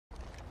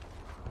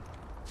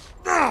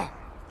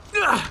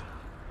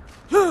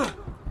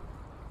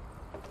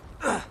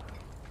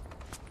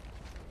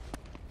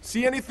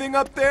See anything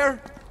up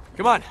there?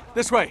 Come on,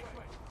 this way.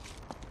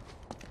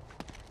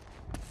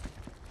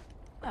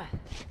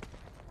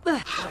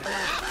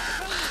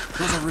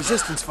 Those are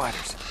resistance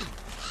fighters.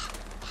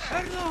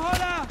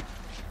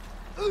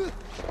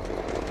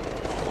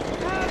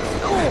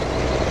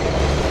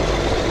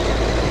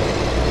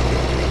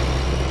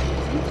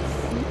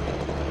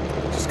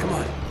 Just come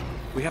on.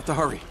 We have to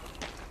hurry.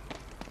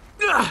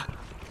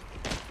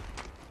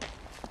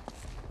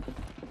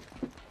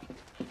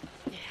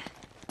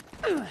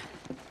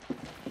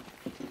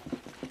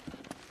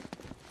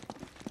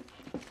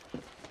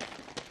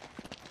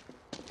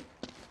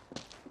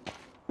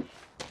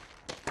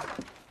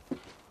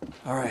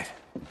 All right.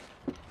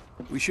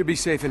 We should be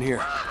safe in here.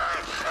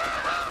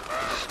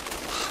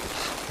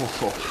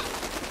 Whoa.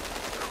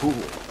 Cool.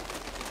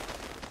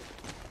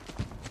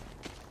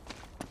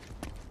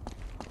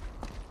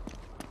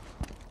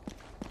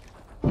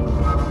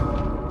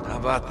 How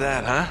about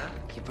that, huh?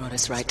 You brought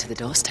us right to the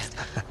doorstep.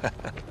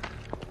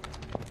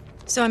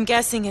 So I'm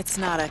guessing it's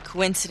not a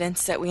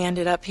coincidence that we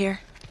ended up here?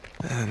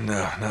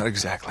 No, not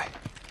exactly.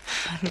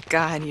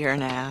 God, you're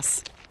an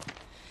ass.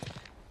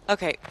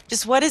 Okay,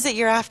 just what is it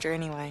you're after,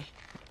 anyway?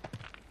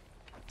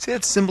 See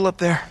that symbol up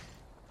there?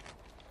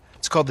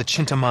 It's called the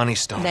Chintamani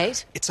stone.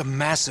 Nate? It's a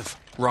massive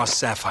raw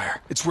sapphire.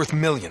 It's worth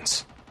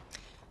millions.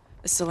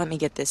 So let me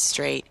get this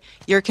straight.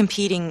 You're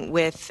competing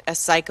with a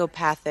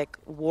psychopathic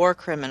war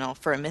criminal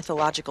for a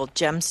mythological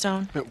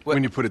gemstone?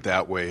 When you put it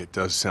that way, it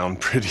does sound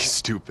pretty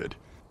stupid.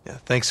 Yeah,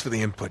 thanks for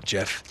the input,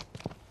 Jeff.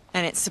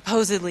 And it's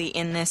supposedly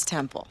in this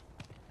temple.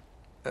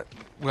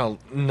 Well,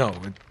 no.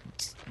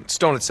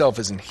 Stone itself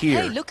isn't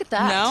here. Hey, look at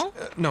that. No?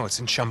 No, it's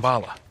in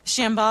Shambhala.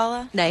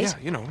 Shambhala? Nate, Yeah,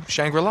 you know,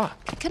 Shangri-La.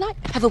 can I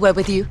have a word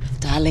with you,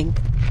 darling?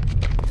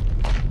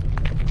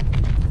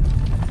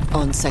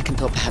 On second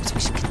thought, perhaps we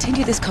should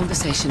continue this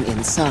conversation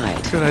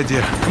inside. Good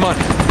idea. Come on.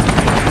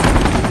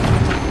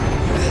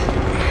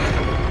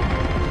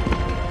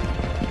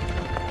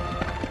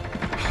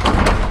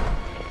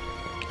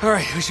 All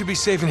right, we should be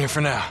safe in here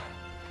for now.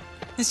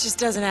 This just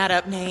doesn't add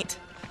up, Nate.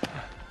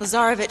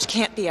 Lazarevich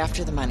can't be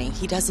after the money.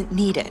 He doesn't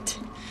need it.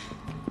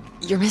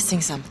 You're missing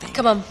something.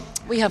 Come on,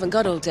 we haven't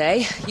got all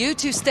day. You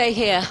two stay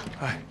here.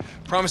 All right,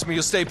 promise me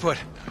you'll stay put.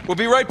 We'll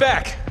be right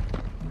back.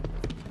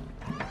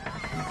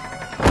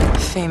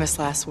 Famous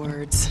last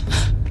words.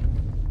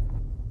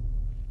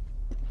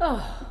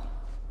 Oh,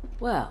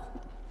 well,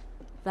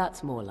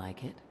 that's more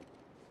like it.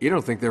 You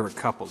don't think they're a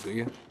couple, do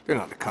you? They're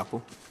not a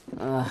couple.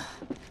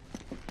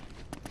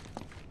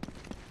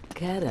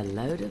 Get a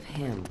load of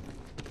him.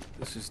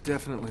 This is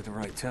definitely the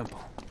right temple.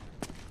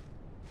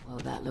 Well,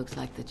 that looks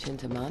like the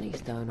Chintamani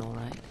stone, all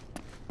right.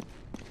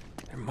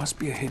 There must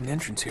be a hidden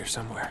entrance here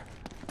somewhere.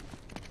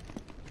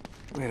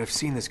 Wait, I've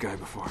seen this guy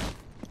before.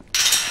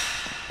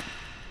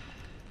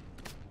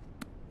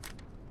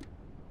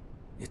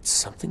 It's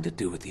something to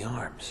do with the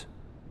arms.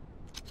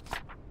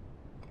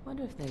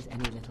 Wonder if there's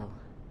any little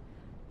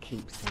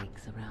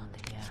keepsakes around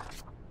here.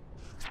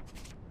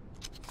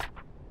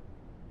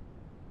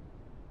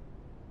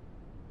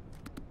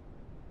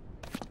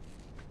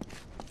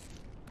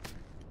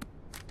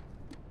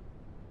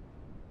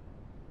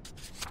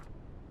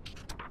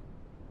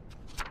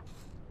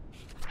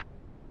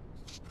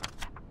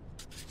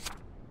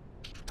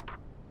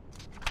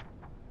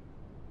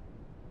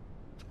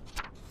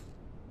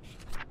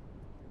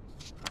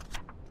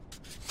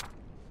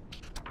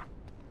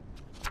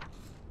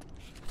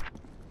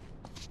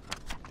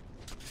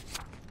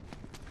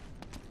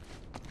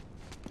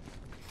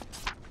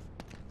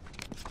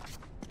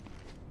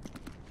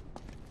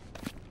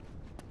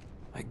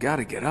 I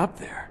gotta get up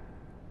there.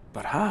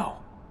 But how?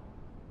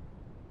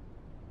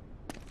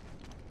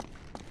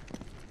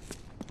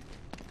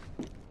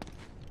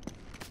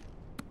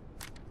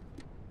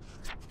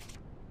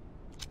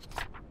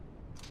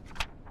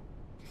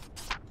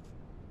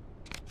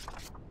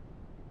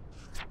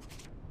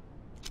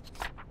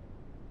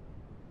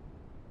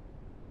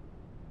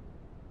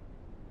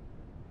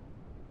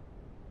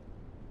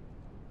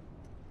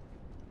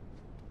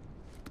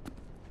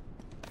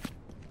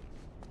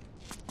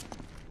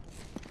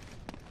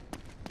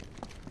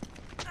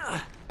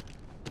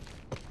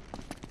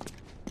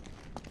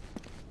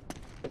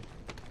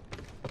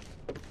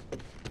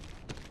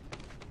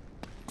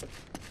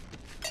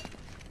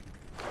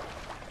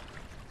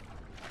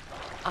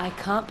 I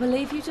can't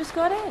believe you just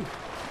got in.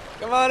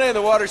 Come on in,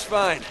 the water's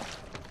fine.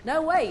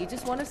 No way, you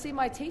just want to see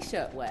my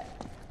t-shirt wet.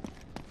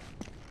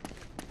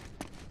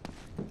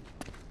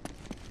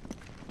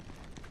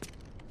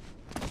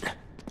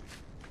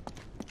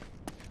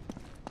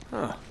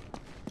 Huh.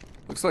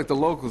 Looks like the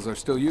locals are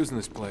still using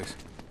this place.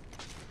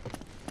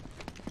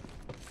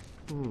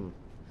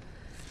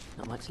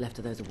 Not much left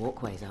of those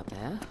walkways up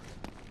there.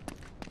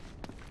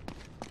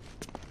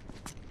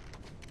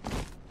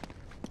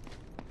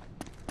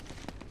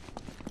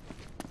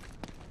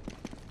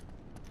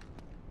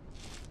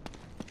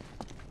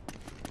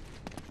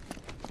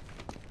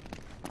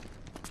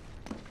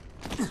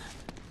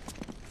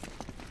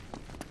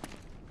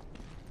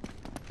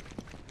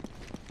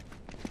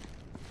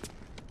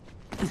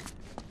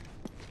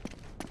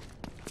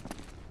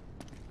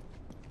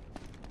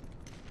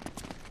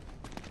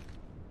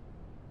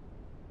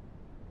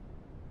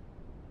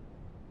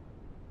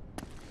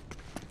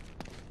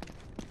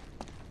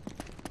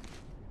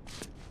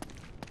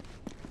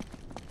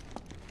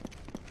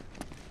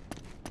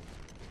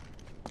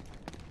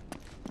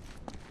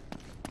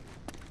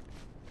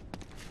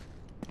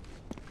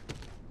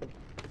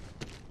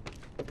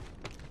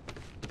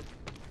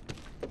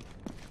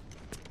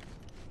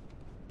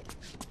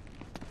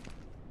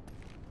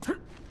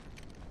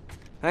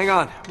 Hang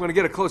on, I'm gonna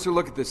get a closer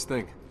look at this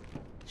thing.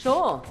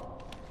 Sure.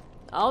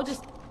 I'll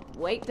just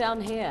wait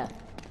down here.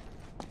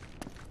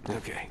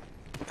 Okay,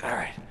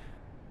 alright.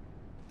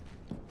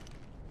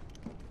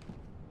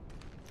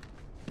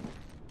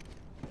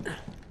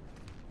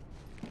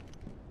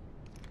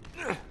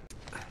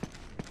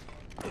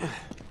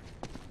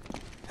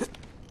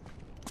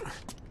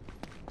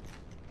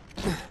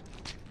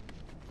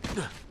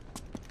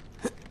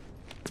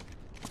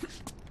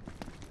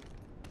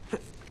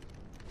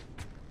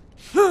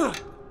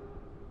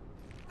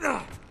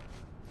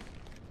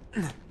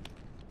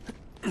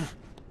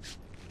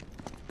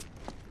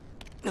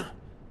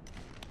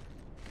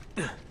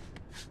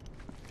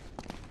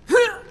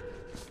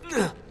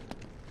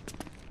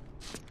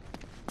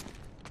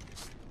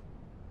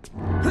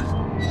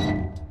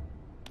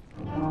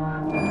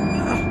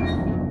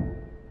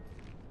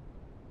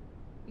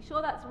 You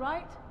sure that's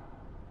right?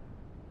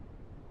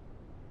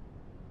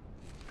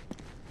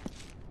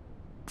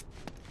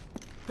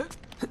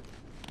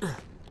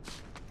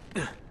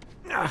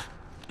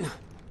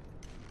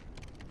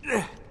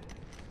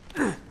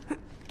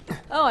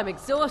 Oh, I'm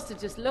exhausted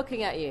just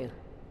looking at you.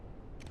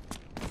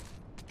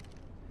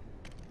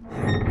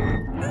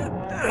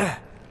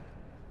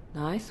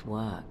 Nice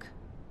work.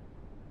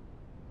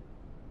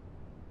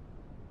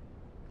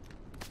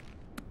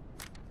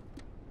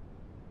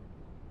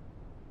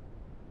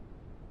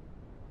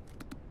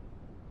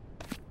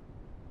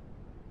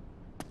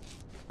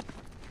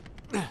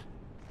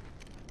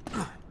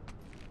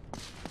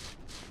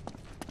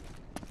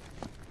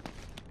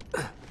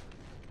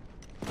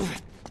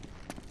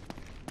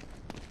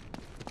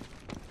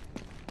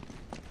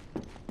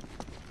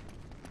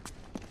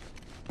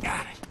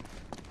 Got it.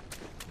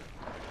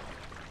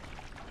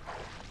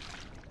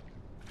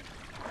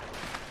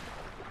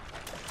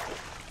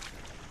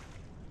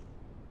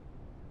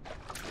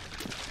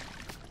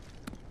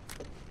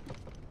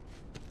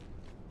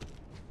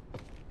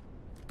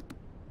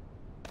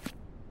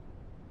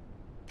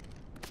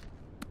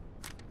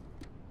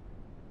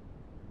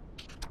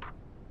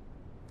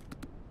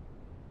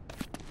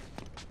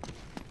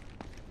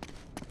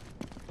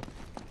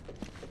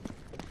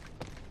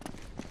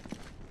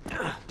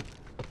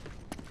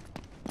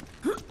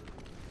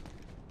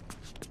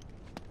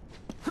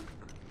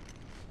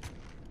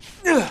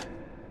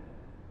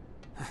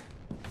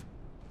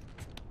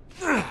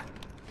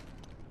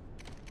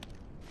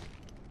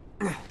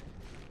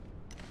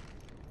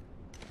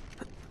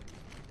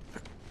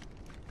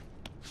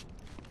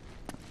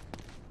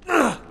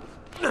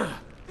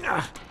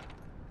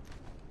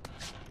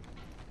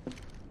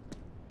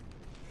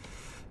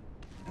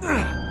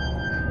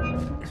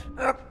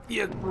 Up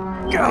you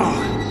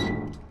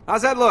go.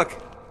 How's that look?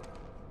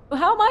 Well,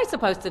 how am I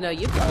supposed to know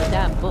you've got a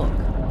damn book?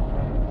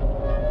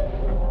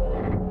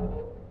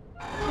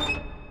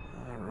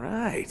 All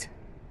right.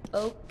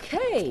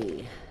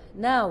 Okay.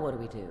 Now what do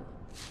we do?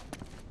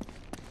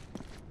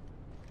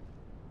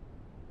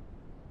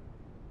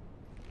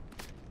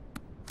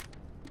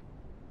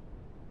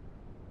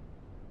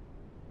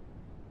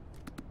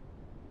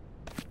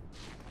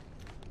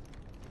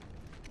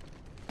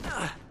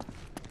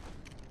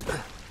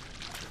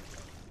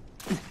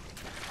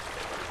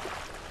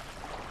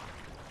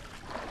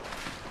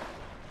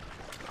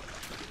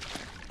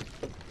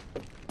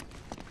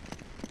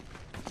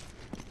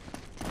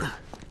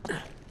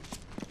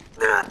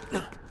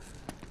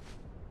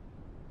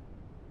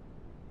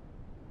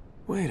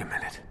 Wait a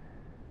minute.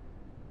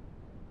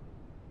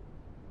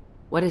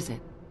 What is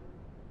it?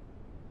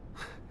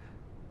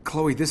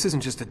 Chloe, this isn't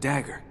just a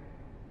dagger.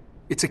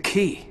 It's a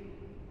key.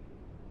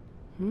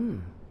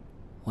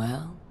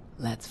 Well,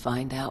 let's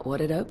find out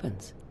what it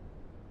opens.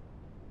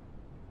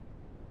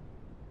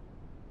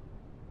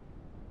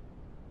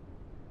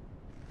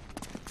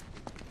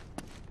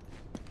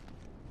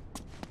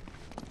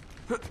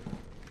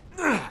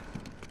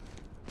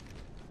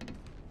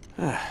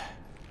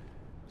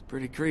 It's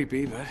pretty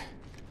creepy, but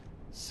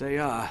say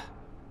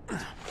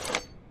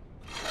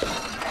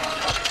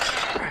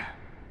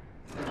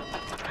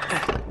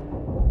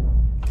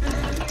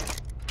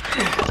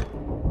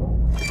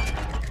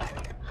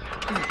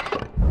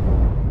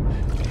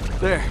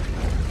There.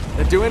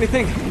 That do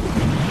anything? The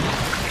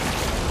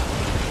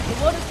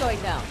water's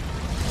going down.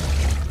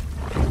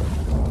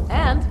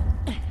 And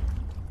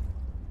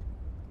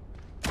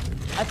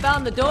I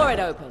found the door it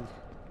opened.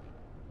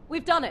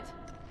 We've done it.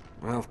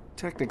 Well,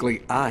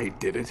 technically I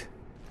did it.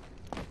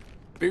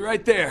 Be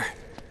right there.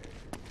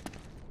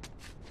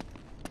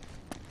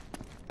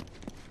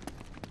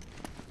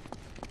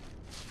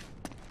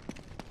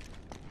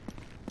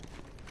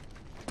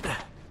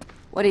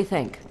 What do you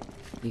think?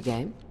 You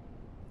game?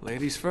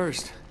 Ladies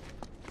first.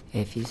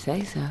 If you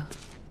say so.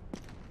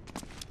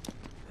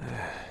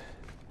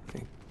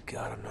 Thank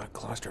God I'm not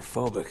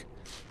claustrophobic.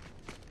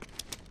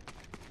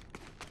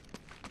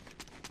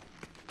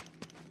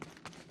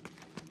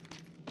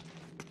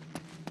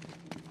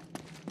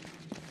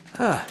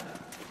 Huh.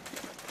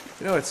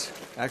 You know, it's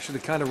actually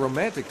kind of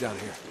romantic down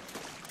here.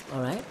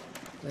 All right.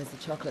 Where's the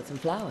chocolates and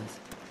flowers?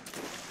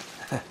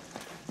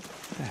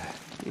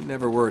 You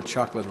never were a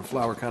chocolate and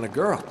flour kind of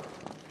girl.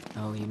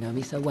 Oh, you know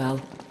me so well.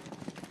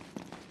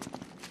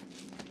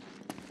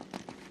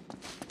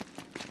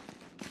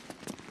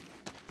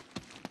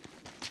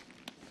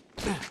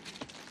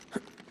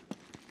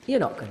 You're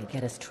not going to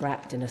get us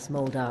trapped in a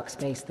small dark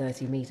space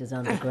 30 meters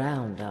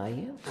underground, are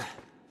you?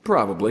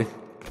 Probably.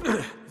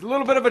 It's a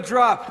little bit of a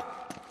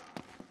drop.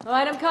 All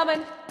right, I'm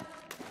coming.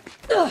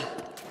 Ugh.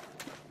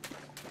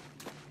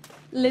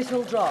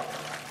 Little drop.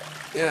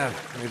 Yeah,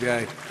 maybe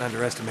I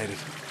underestimated.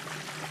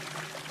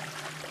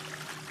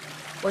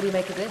 What do you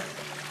make of this?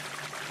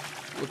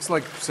 Looks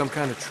like some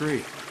kind of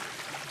tree.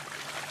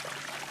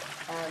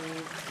 And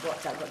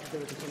what's that got to do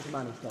with the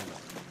Tintamani stones?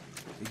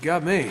 You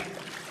got me.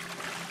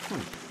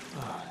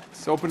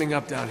 It's opening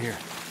up down here.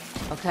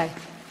 Okay.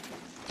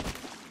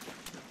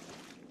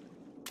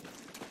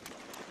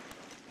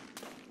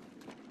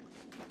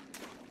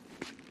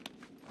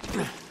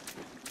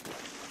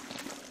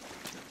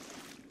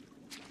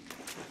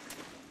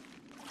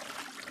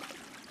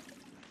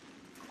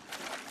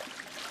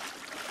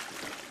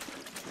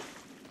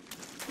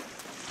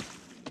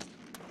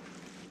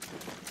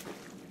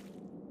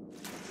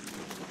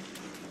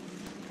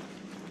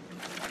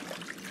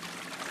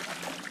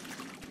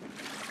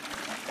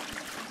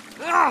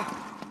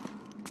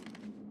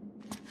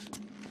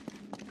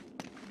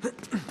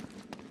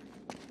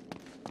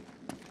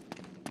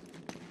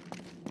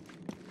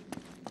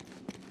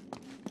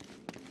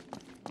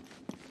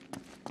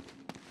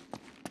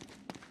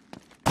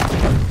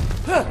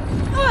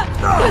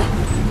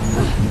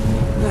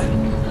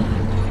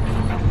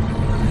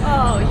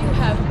 Oh, you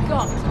have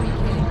got to be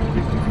kidding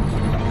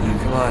me.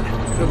 Come on.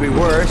 Could be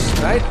worse,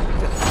 right?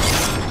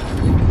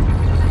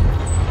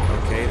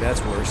 Okay,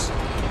 that's worse.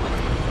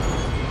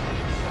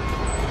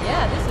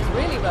 Yeah, this is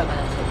really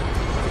romantic.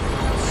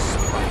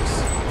 Spikes.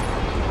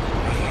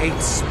 I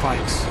hate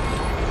spikes.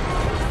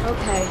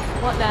 Okay,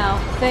 what now?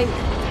 Think.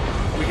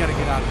 We gotta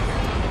get out of here.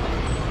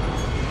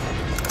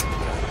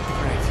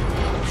 Right.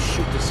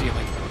 Shoot the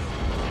ceiling.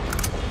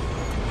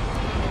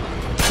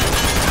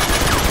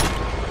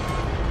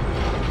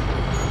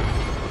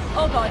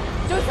 Oh god,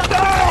 do something!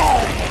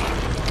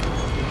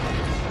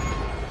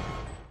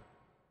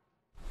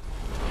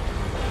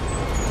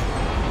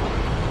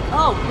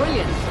 Oh,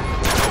 brilliant.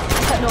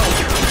 What's that noise?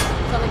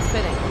 Something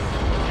spinning.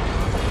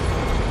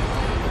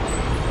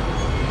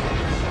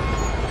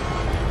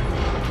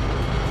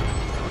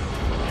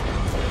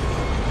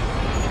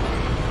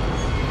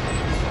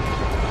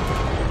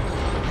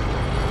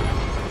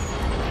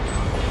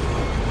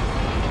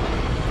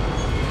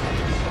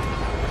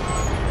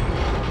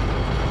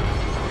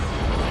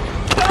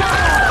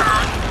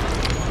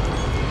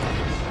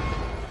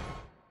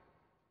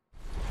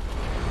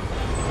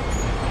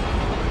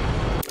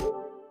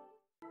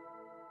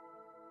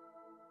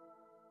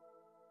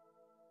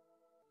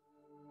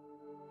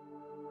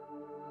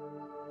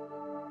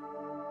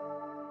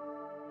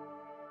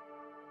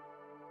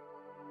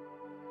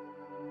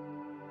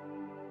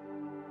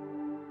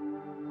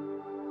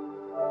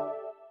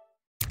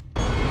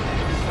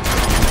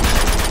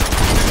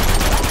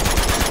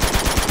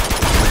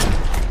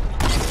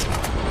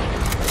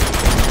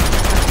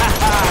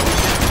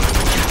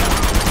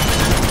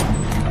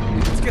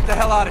 Get the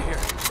hell out of here.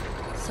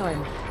 Sorry,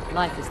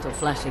 life is still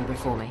flashing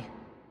before me.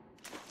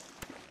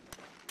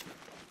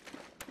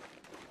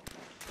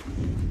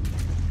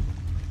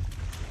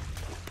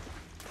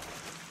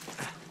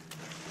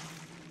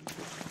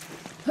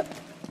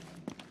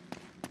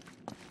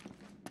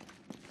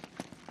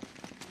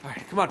 All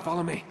right, come on,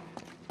 follow me.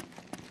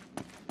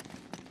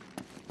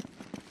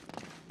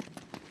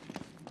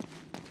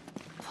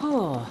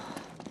 Oh,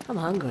 I'm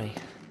hungry.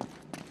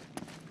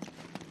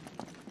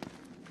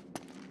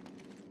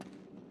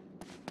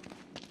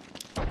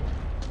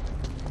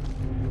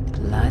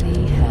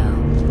 Bloody hell.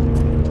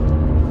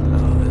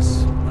 Oh,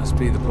 this must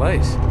be the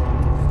place.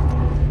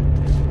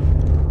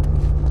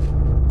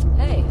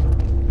 Hey,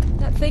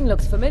 that thing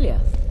looks familiar.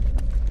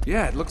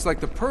 Yeah, it looks like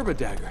the Purba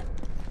dagger.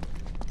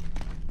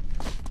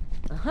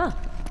 Uh-huh.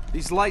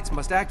 These lights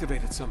must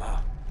activate it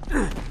somehow.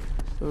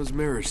 Those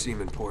mirrors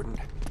seem important.